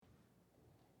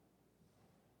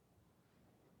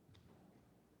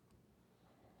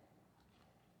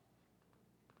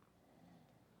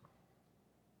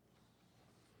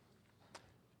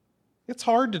It's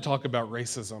hard to talk about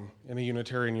racism in a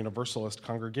Unitarian Universalist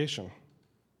congregation.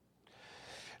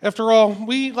 After all,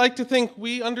 we like to think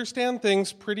we understand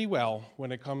things pretty well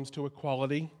when it comes to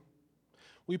equality.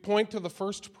 We point to the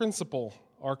first principle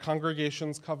our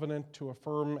congregation's covenant to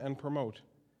affirm and promote,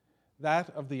 that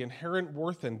of the inherent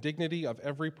worth and dignity of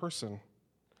every person,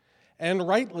 and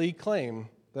rightly claim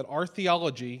that our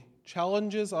theology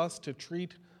challenges us to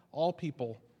treat all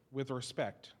people with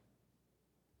respect.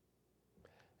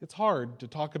 It's hard to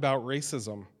talk about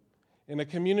racism in a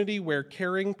community where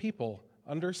caring people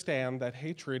understand that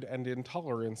hatred and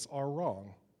intolerance are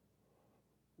wrong.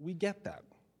 We get that.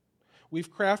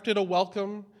 We've crafted a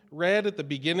welcome read at the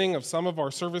beginning of some of our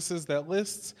services that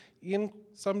lists in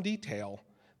some detail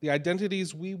the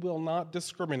identities we will not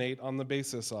discriminate on the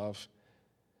basis of.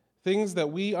 Things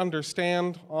that we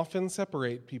understand often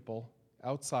separate people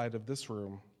outside of this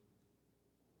room.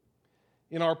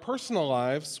 In our personal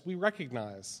lives, we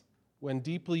recognize when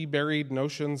deeply buried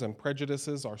notions and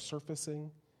prejudices are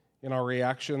surfacing in our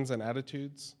reactions and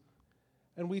attitudes,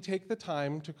 and we take the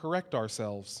time to correct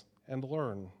ourselves and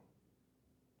learn.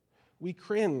 We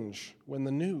cringe when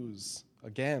the news,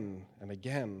 again and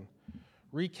again,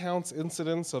 recounts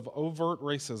incidents of overt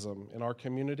racism in our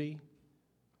community,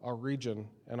 our region,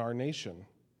 and our nation.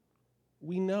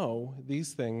 We know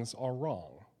these things are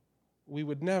wrong. We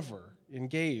would never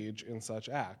engage in such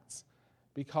acts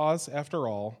because, after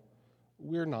all,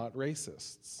 we're not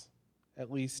racists,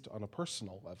 at least on a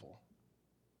personal level.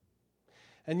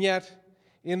 And yet,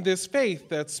 in this faith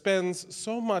that spends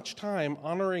so much time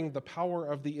honoring the power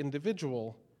of the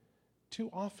individual, too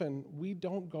often we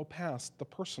don't go past the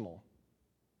personal.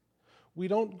 We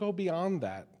don't go beyond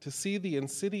that to see the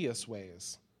insidious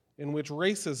ways in which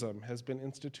racism has been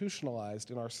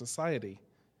institutionalized in our society,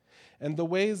 and the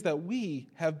ways that we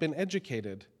have been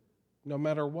educated, no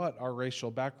matter what our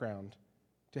racial background,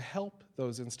 to help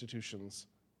those institutions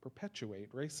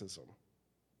perpetuate racism.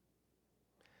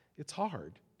 It's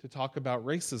hard to talk about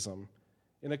racism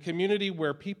in a community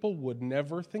where people would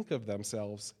never think of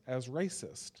themselves as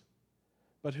racist,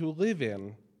 but who live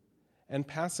in and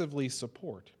passively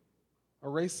support a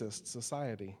racist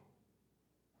society.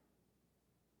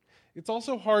 It's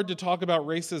also hard to talk about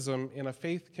racism in a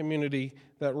faith community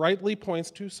that rightly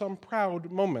points to some proud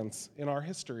moments in our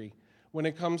history when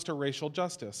it comes to racial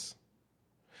justice.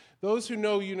 Those who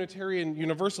know Unitarian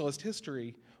Universalist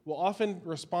history will often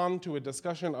respond to a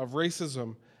discussion of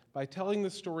racism by telling the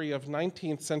story of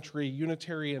 19th century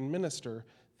Unitarian minister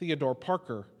Theodore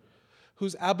Parker,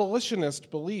 whose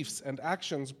abolitionist beliefs and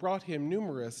actions brought him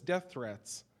numerous death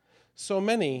threats, so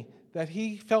many that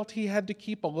he felt he had to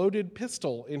keep a loaded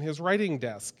pistol in his writing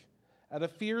desk out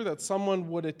of fear that someone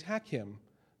would attack him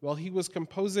while he was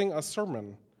composing a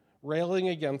sermon railing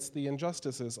against the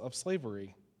injustices of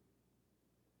slavery.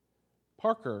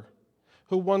 Parker,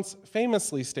 who once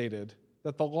famously stated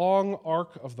that the long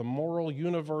arc of the moral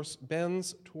universe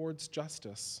bends towards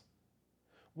justice,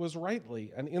 was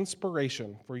rightly an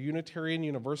inspiration for Unitarian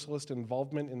Universalist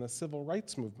involvement in the civil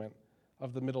rights movement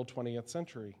of the middle 20th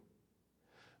century.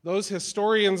 Those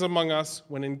historians among us,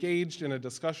 when engaged in a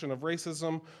discussion of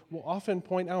racism, will often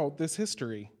point out this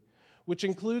history, which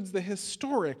includes the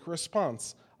historic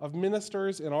response of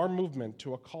ministers in our movement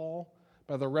to a call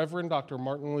by the Reverend Dr.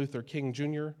 Martin Luther King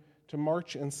Jr. to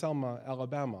march in Selma,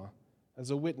 Alabama,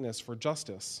 as a witness for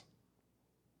justice.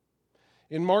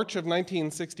 In March of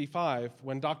 1965,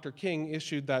 when Dr. King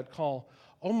issued that call,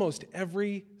 almost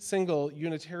every single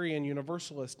Unitarian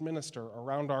Universalist minister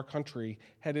around our country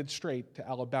headed straight to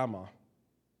Alabama.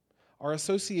 Our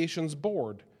association's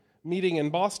board, meeting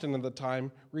in Boston at the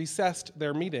time, recessed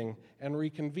their meeting and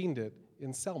reconvened it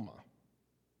in Selma.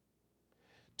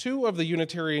 Two of the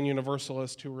Unitarian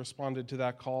Universalists who responded to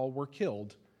that call were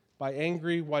killed by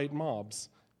angry white mobs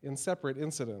in separate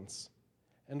incidents,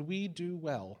 and we do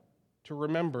well to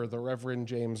remember the Reverend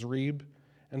James Reeb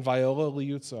and Viola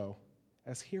Liuzzo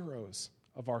as heroes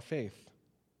of our faith.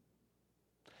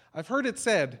 I've heard it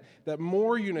said that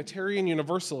more Unitarian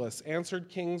Universalists answered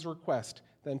King's request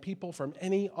than people from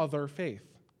any other faith,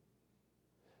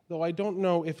 though I don't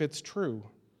know if it's true.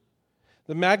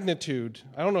 The magnitude,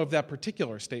 I don't know if that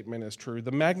particular statement is true,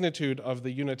 the magnitude of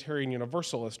the Unitarian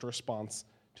Universalist response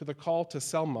to the call to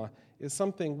Selma is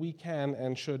something we can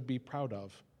and should be proud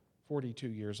of 42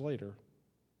 years later.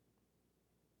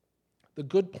 The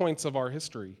good points of our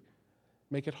history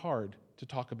make it hard to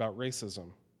talk about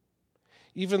racism,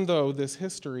 even though this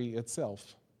history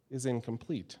itself is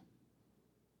incomplete.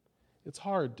 It's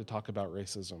hard to talk about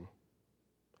racism,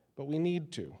 but we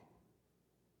need to.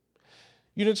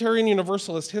 Unitarian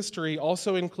Universalist history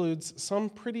also includes some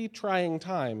pretty trying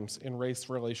times in race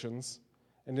relations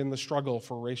and in the struggle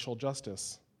for racial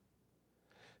justice.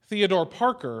 Theodore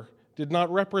Parker did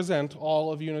not represent all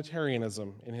of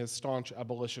Unitarianism in his staunch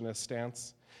abolitionist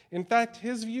stance. In fact,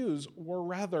 his views were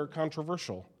rather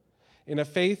controversial in a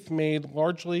faith made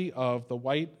largely of the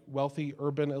white, wealthy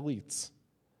urban elites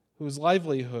whose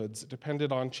livelihoods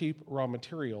depended on cheap raw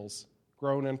materials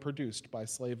grown and produced by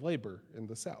slave labor in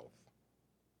the South.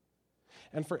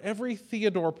 And for every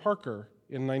Theodore Parker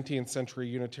in 19th century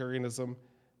Unitarianism,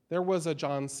 there was a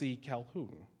John C.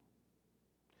 Calhoun.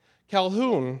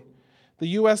 Calhoun, the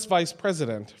U.S. vice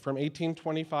president from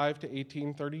 1825 to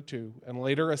 1832, and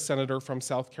later a senator from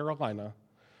South Carolina,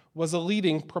 was a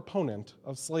leading proponent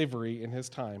of slavery in his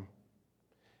time.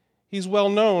 He's well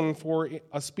known for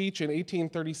a speech in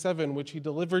 1837 which he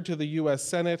delivered to the U.S.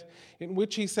 Senate in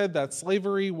which he said that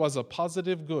slavery was a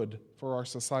positive good for our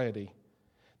society,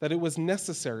 that it was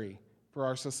necessary for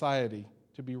our society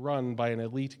to be run by an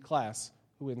elite class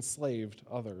who enslaved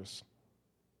others.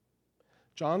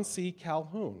 John C.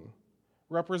 Calhoun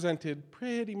represented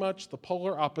pretty much the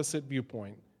polar opposite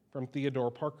viewpoint from Theodore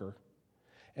Parker.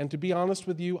 And to be honest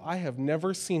with you, I have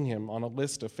never seen him on a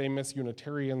list of famous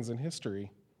Unitarians in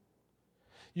history.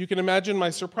 You can imagine my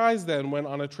surprise then when,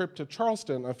 on a trip to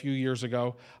Charleston a few years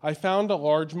ago, I found a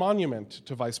large monument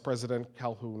to Vice President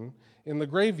Calhoun in the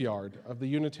graveyard of the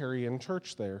Unitarian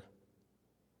Church there.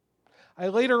 I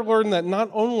later learned that not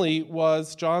only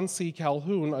was John C.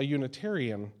 Calhoun a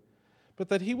Unitarian, but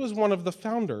that he was one of the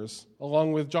founders,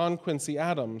 along with John Quincy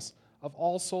Adams, of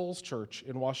All Souls Church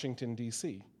in Washington,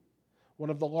 D.C., one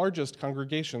of the largest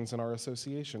congregations in our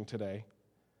association today,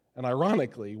 and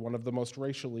ironically, one of the most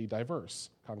racially diverse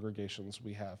congregations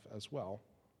we have as well.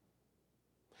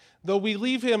 Though we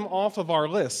leave him off of our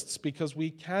lists because we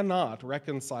cannot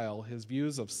reconcile his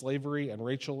views of slavery and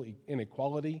racial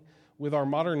inequality with our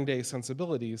modern-day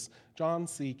sensibilities, John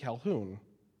C. Calhoun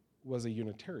was a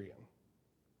Unitarian.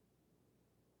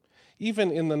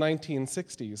 Even in the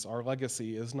 1960s, our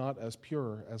legacy is not as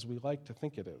pure as we like to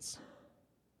think it is.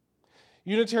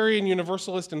 Unitarian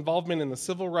Universalist involvement in the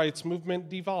civil rights movement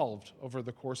devolved over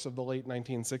the course of the late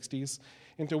 1960s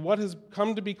into what has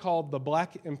come to be called the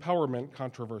Black Empowerment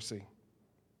controversy,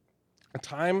 a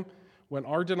time when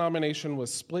our denomination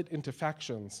was split into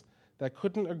factions that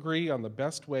couldn't agree on the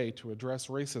best way to address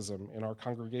racism in our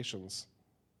congregations.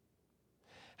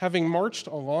 Having marched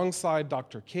alongside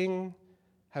Dr. King,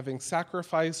 having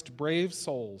sacrificed brave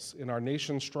souls in our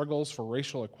nation's struggles for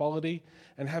racial equality,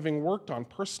 and having worked on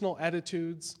personal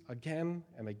attitudes again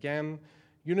and again,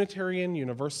 Unitarian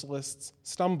Universalists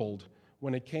stumbled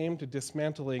when it came to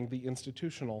dismantling the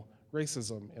institutional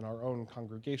racism in our own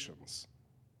congregations.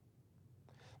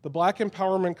 The Black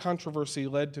Empowerment controversy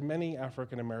led to many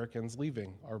African Americans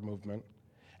leaving our movement,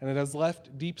 and it has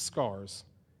left deep scars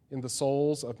in the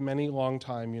souls of many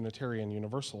longtime Unitarian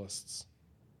Universalists.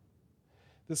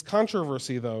 This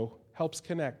controversy, though, helps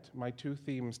connect my two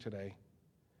themes today: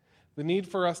 the need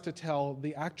for us to tell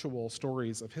the actual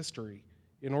stories of history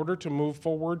in order to move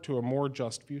forward to a more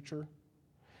just future,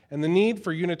 and the need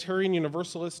for Unitarian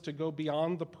Universalists to go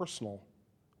beyond the personal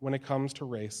when it comes to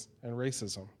race and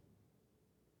racism.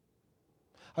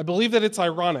 I believe that it's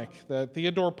ironic that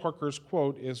Theodore Parker's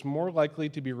quote is more likely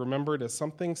to be remembered as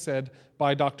something said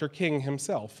by Dr. King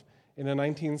himself in a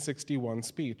 1961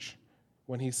 speech,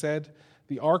 when he said,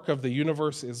 "The arc of the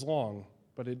universe is long,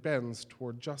 but it bends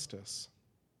toward justice."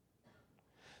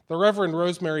 The Reverend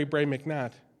Rosemary Bray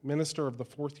McNatt, minister of the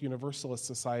Fourth Universalist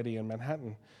Society in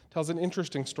Manhattan, tells an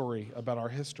interesting story about our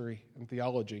history and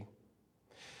theology.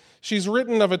 She's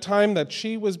written of a time that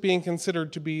she was being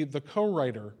considered to be the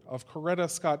co-writer of Coretta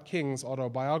Scott King's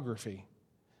autobiography.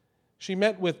 She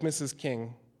met with Mrs.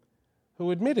 King,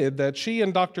 who admitted that she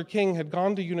and Dr. King had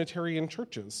gone to Unitarian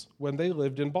churches when they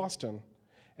lived in Boston,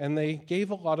 and they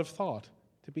gave a lot of thought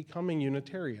to becoming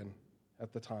Unitarian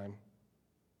at the time.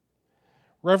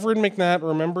 Reverend McNatt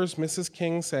remembers Mrs.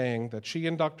 King saying that she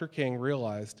and Dr. King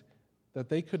realized that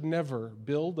they could never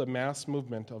build a mass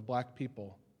movement of black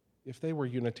people if they were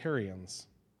Unitarians.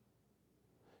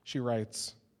 She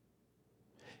writes,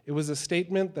 "It was a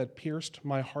statement that pierced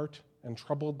my heart and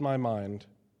troubled my mind,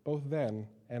 both then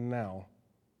and now.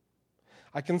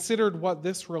 I considered what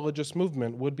this religious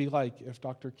movement would be like if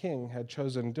Dr. King had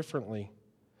chosen differently,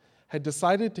 had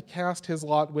decided to cast his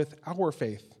lot with our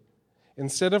faith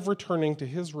instead of returning to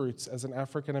his roots as an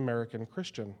African American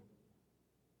Christian.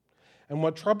 And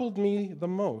what troubled me the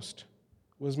most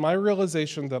was my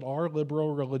realization that our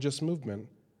liberal religious movement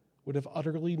would have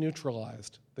utterly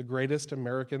neutralized the greatest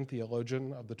American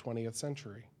theologian of the 20th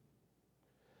century.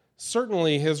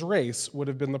 Certainly his race would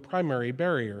have been the primary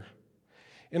barrier.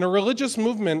 In a religious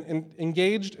movement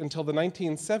engaged until the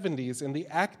 1970s in the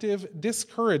active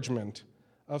discouragement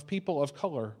of people of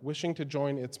color wishing to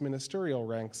join its ministerial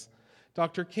ranks,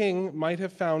 Dr. King might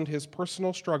have found his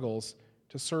personal struggles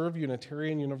to serve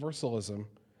Unitarian Universalism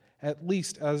at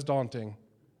least as daunting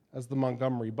as the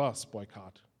Montgomery bus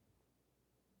boycott.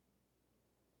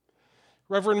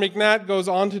 Reverend McNatt goes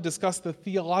on to discuss the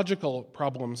theological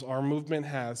problems our movement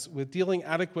has with dealing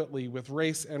adequately with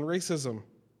race and racism.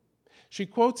 She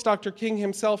quotes Dr. King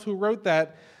himself, who wrote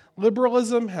that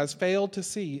liberalism has failed to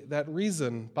see that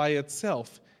reason by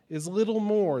itself is little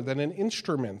more than an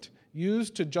instrument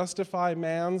used to justify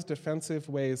man's defensive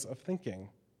ways of thinking.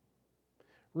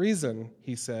 Reason,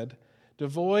 he said,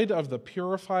 devoid of the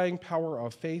purifying power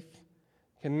of faith,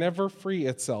 can never free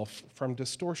itself from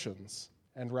distortions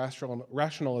and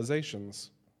rationalizations.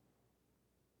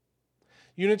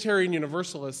 Unitarian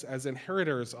Universalists, as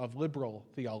inheritors of liberal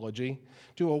theology,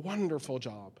 do a wonderful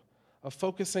job of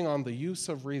focusing on the use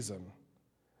of reason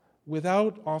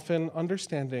without often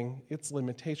understanding its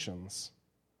limitations.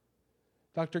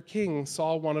 Dr. King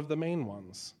saw one of the main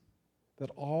ones,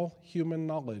 that all human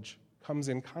knowledge comes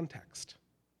in context.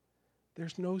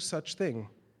 There's no such thing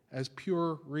as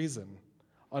pure reason,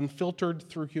 unfiltered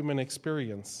through human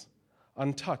experience,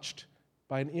 untouched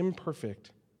by an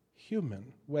imperfect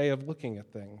human way of looking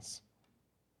at things.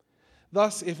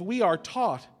 Thus, if we are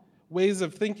taught ways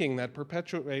of thinking that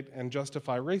perpetuate and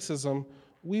justify racism,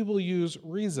 we will use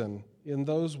reason in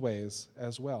those ways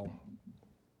as well.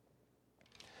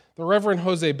 The Reverend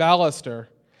Jose Ballester,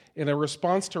 in a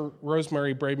response to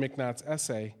Rosemary Bray McNatt's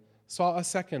essay, saw a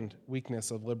second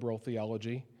weakness of liberal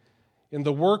theology in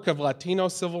the work of Latino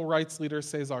civil rights leader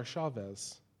Cesar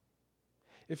Chavez.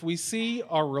 If we see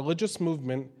our religious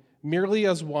movement merely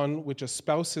as one which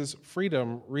espouses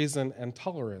freedom, reason, and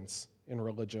tolerance in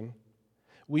religion,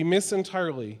 we miss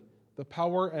entirely the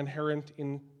power inherent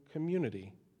in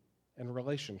community and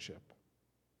relationship.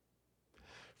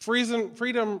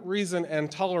 Freedom, reason,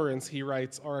 and tolerance, he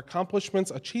writes, are accomplishments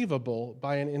achievable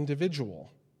by an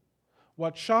individual.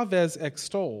 What Chavez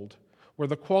extolled were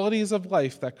the qualities of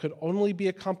life that could only be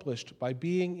accomplished by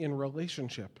being in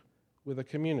relationship with a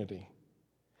community.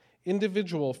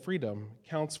 Individual freedom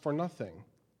counts for nothing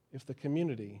if the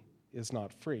community is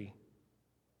not free.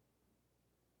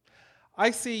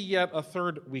 I see yet a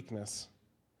third weakness,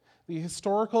 the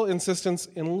historical insistence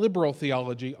in liberal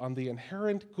theology on the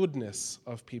inherent goodness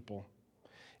of people.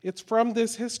 It's from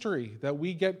this history that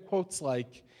we get quotes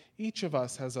like, "Each of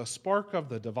us has a spark of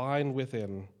the divine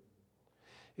within."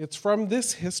 It's from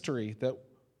this history that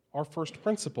our first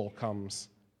principle comes,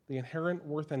 the inherent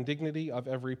worth and dignity of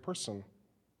every person.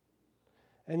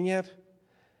 And yet,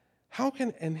 how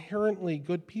can inherently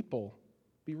good people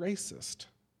be racist?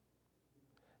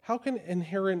 How can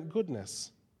inherent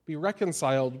goodness be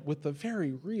reconciled with the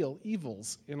very real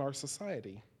evils in our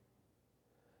society?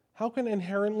 How can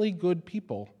inherently good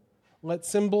people let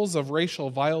symbols of racial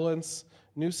violence,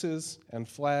 nooses and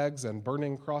flags and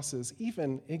burning crosses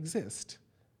even exist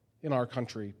in our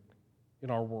country, in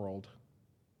our world?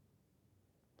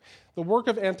 The work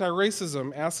of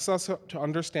anti-racism asks us to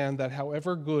understand that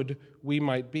however good we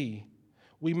might be,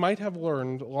 we might have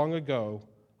learned long ago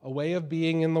a way of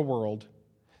being in the world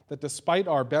that, despite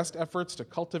our best efforts to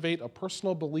cultivate a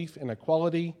personal belief in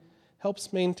equality,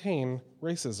 helps maintain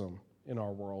racism in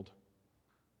our world.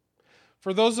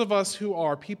 For those of us who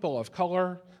are people of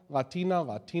color, Latina,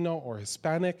 Latino, or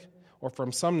Hispanic, or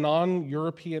from some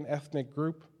non-European ethnic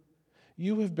group,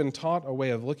 you have been taught a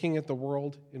way of looking at the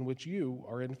world in which you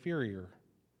are inferior,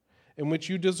 in which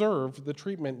you deserve the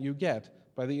treatment you get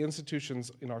by the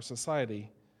institutions in our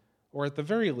society, or at the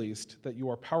very least, that you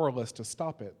are powerless to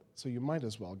stop it, so you might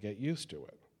as well get used to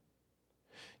it.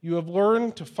 You have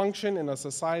learned to function in a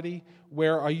society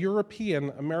where a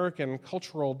European-American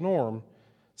cultural norm,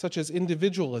 such as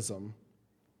individualism,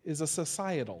 is a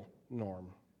societal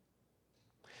norm.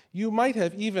 You might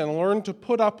have even learned to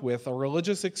put up with a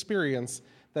religious experience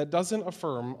that doesn't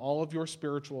affirm all of your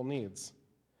spiritual needs,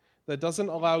 that doesn't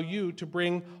allow you to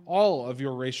bring all of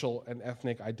your racial and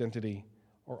ethnic identity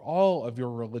or all of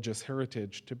your religious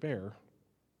heritage to bear.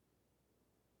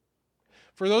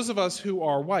 For those of us who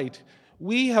are white,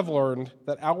 we have learned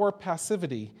that our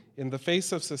passivity in the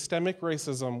face of systemic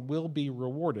racism will be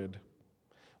rewarded.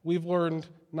 We've learned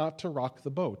not to rock the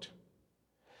boat.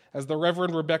 As the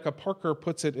Reverend Rebecca Parker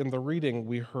puts it in the reading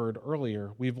we heard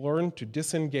earlier, we've learned to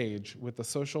disengage with the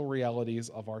social realities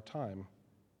of our time.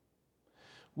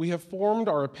 We have formed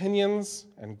our opinions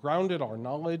and grounded our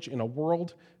knowledge in a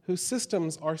world whose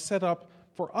systems are set up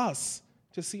for us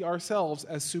to see ourselves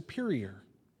as superior,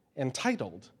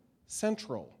 entitled,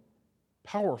 central,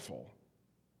 powerful.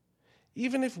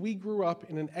 Even if we grew up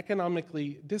in an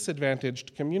economically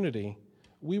disadvantaged community,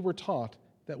 we were taught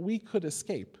that we could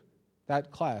escape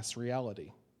that class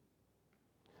reality.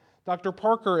 Dr.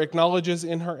 Parker acknowledges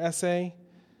in her essay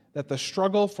that the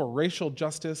struggle for racial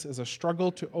justice is a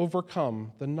struggle to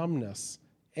overcome the numbness,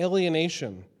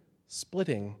 alienation,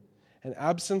 splitting, and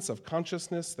absence of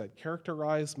consciousness that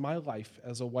characterize my life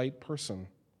as a white person,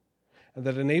 and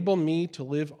that enable me to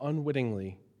live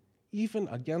unwittingly, even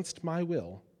against my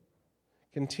will,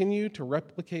 continue to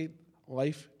replicate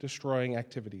life-destroying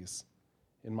activities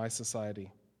in my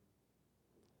society.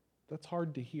 That's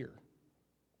hard to hear.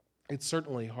 It's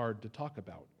certainly hard to talk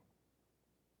about.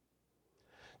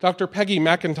 Dr. Peggy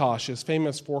McIntosh is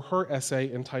famous for her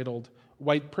essay entitled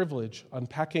White Privilege,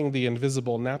 Unpacking the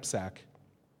Invisible Knapsack,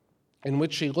 in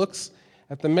which she looks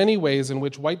at the many ways in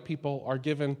which white people are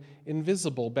given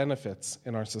invisible benefits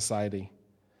in our society,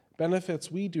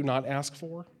 benefits we do not ask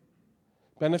for,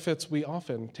 benefits we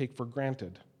often take for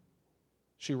granted.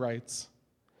 She writes,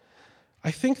 I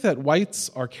think that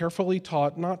whites are carefully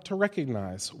taught not to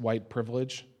recognize white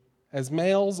privilege, as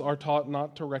males are taught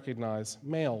not to recognize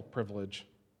male privilege.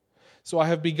 So I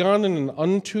have begun in an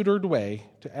untutored way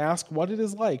to ask what it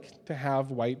is like to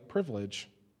have white privilege.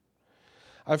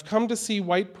 I've come to see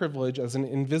white privilege as an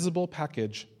invisible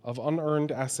package of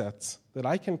unearned assets that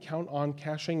I can count on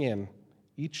cashing in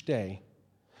each day,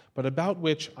 but about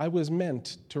which I was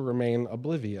meant to remain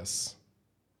oblivious.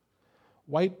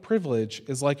 White privilege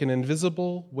is like an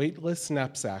invisible, weightless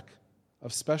knapsack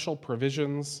of special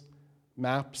provisions,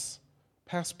 maps,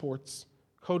 passports,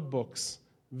 code books,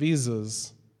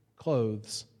 visas,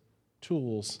 clothes,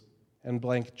 tools, and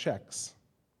blank checks.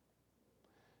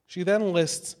 She then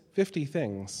lists 50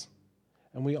 things,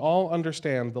 and we all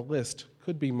understand the list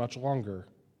could be much longer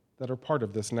that are part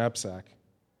of this knapsack.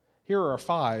 Here are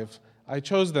 5. I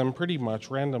chose them pretty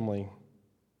much randomly.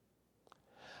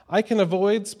 I can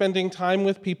avoid spending time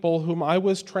with people whom I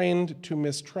was trained to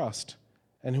mistrust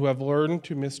and who have learned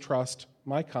to mistrust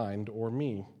my kind or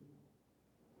me.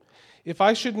 If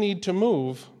I should need to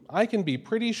move, I can be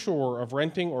pretty sure of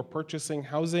renting or purchasing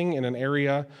housing in an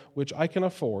area which I can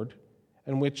afford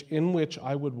and in which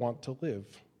I would want to live.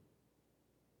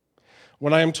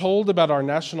 When I am told about our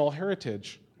national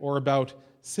heritage or about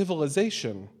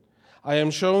civilization, I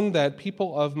am shown that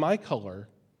people of my color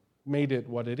made it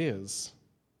what it is.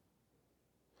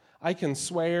 I can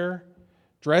swear,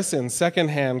 dress in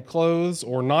secondhand clothes,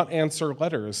 or not answer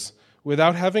letters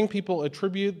without having people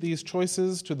attribute these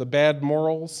choices to the bad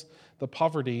morals, the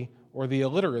poverty, or the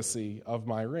illiteracy of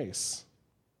my race.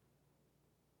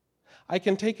 I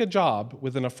can take a job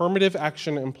with an affirmative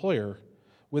action employer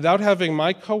without having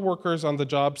my coworkers on the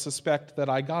job suspect that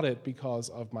I got it because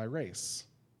of my race.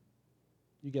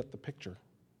 You get the picture.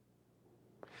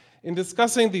 In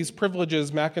discussing these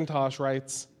privileges, McIntosh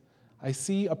writes, I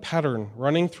see a pattern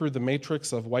running through the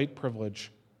matrix of white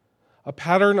privilege, a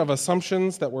pattern of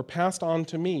assumptions that were passed on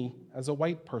to me as a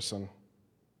white person.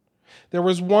 There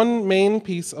was one main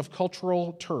piece of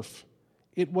cultural turf.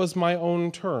 It was my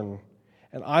own turn,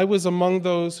 and I was among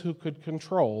those who could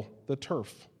control the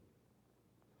turf.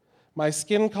 My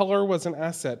skin color was an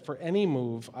asset for any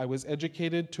move I was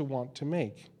educated to want to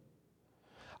make.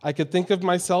 I could think of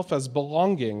myself as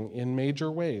belonging in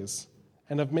major ways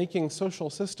and of making social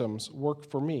systems work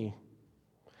for me.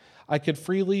 I could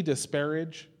freely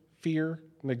disparage, fear,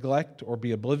 neglect, or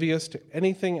be oblivious to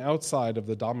anything outside of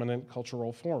the dominant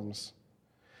cultural forms.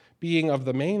 Being of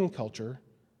the main culture,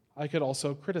 I could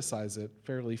also criticize it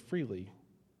fairly freely.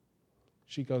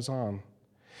 She goes on.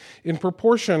 In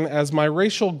proportion as my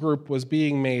racial group was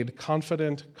being made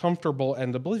confident, comfortable,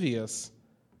 and oblivious,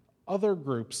 other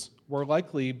groups were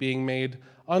likely being made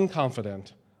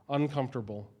unconfident,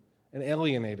 uncomfortable, and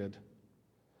alienated.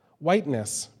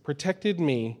 Whiteness protected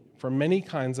me from many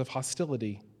kinds of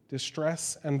hostility,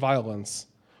 distress, and violence,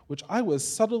 which I was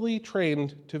subtly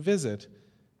trained to visit,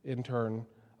 in turn,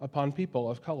 upon people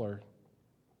of color.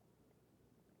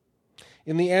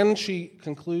 In the end, she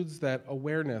concludes that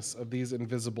awareness of these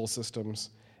invisible systems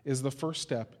is the first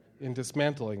step in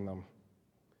dismantling them.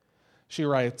 She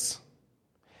writes,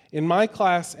 in my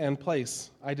class and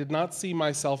place, I did not see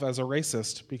myself as a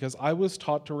racist because I was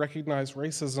taught to recognize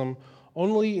racism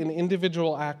only in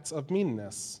individual acts of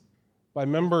meanness by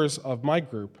members of my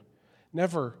group,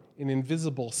 never in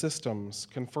invisible systems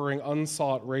conferring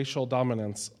unsought racial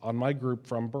dominance on my group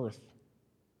from birth.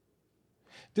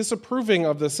 Disapproving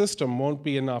of the system won't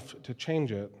be enough to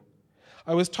change it.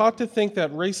 I was taught to think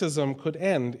that racism could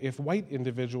end if white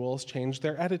individuals changed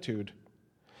their attitude.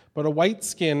 But a white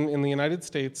skin in the United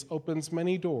States opens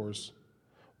many doors,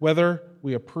 whether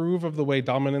we approve of the way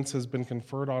dominance has been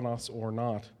conferred on us or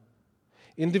not.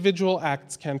 Individual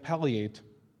acts can palliate,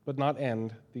 but not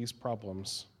end, these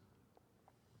problems.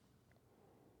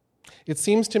 It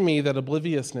seems to me that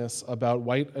obliviousness about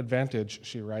white advantage,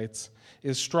 she writes,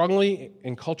 is strongly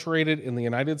enculturated in the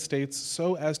United States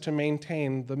so as to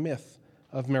maintain the myth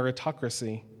of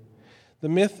meritocracy, the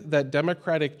myth that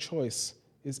democratic choice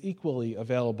is equally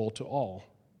available to all,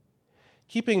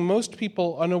 keeping most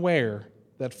people unaware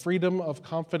that freedom of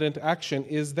confident action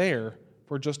is there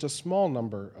for just a small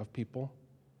number of people,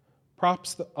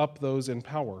 props up those in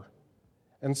power,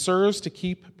 and serves to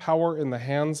keep power in the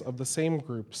hands of the same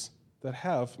groups that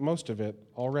have most of it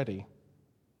already.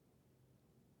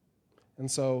 And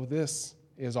so this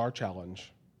is our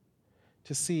challenge,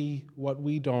 to see what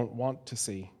we don't want to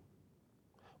see,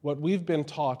 what we've been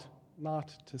taught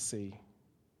not to see.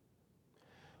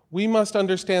 We must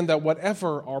understand that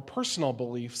whatever our personal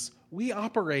beliefs, we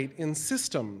operate in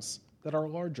systems that are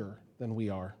larger than we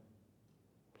are.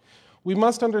 We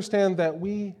must understand that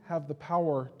we have the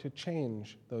power to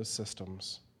change those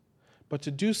systems, but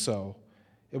to do so,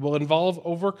 it will involve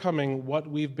overcoming what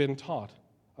we've been taught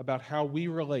about how we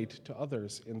relate to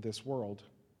others in this world.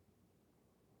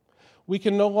 We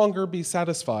can no longer be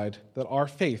satisfied that our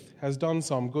faith has done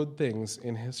some good things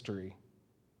in history.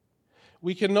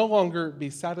 We can no longer be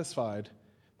satisfied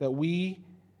that we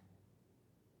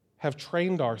have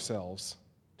trained ourselves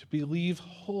to believe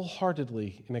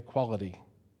wholeheartedly in equality.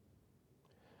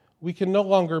 We can no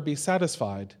longer be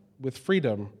satisfied with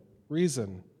freedom,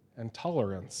 reason, and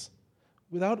tolerance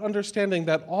without understanding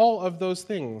that all of those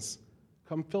things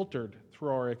come filtered through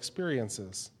our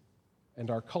experiences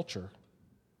and our culture.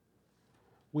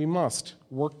 We must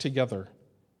work together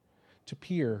to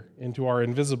peer into our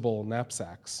invisible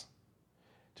knapsacks,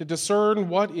 to discern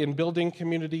what in building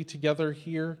community together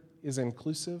here is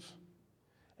inclusive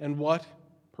and what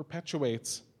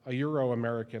perpetuates a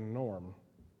Euro-American norm.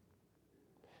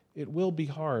 It will be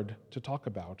hard to talk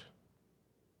about.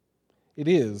 It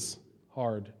is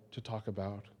hard to talk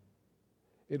about.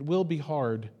 It will be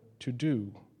hard to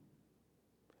do.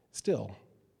 Still,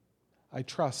 I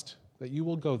trust that you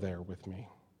will go there with me.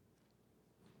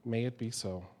 May it be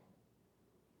so.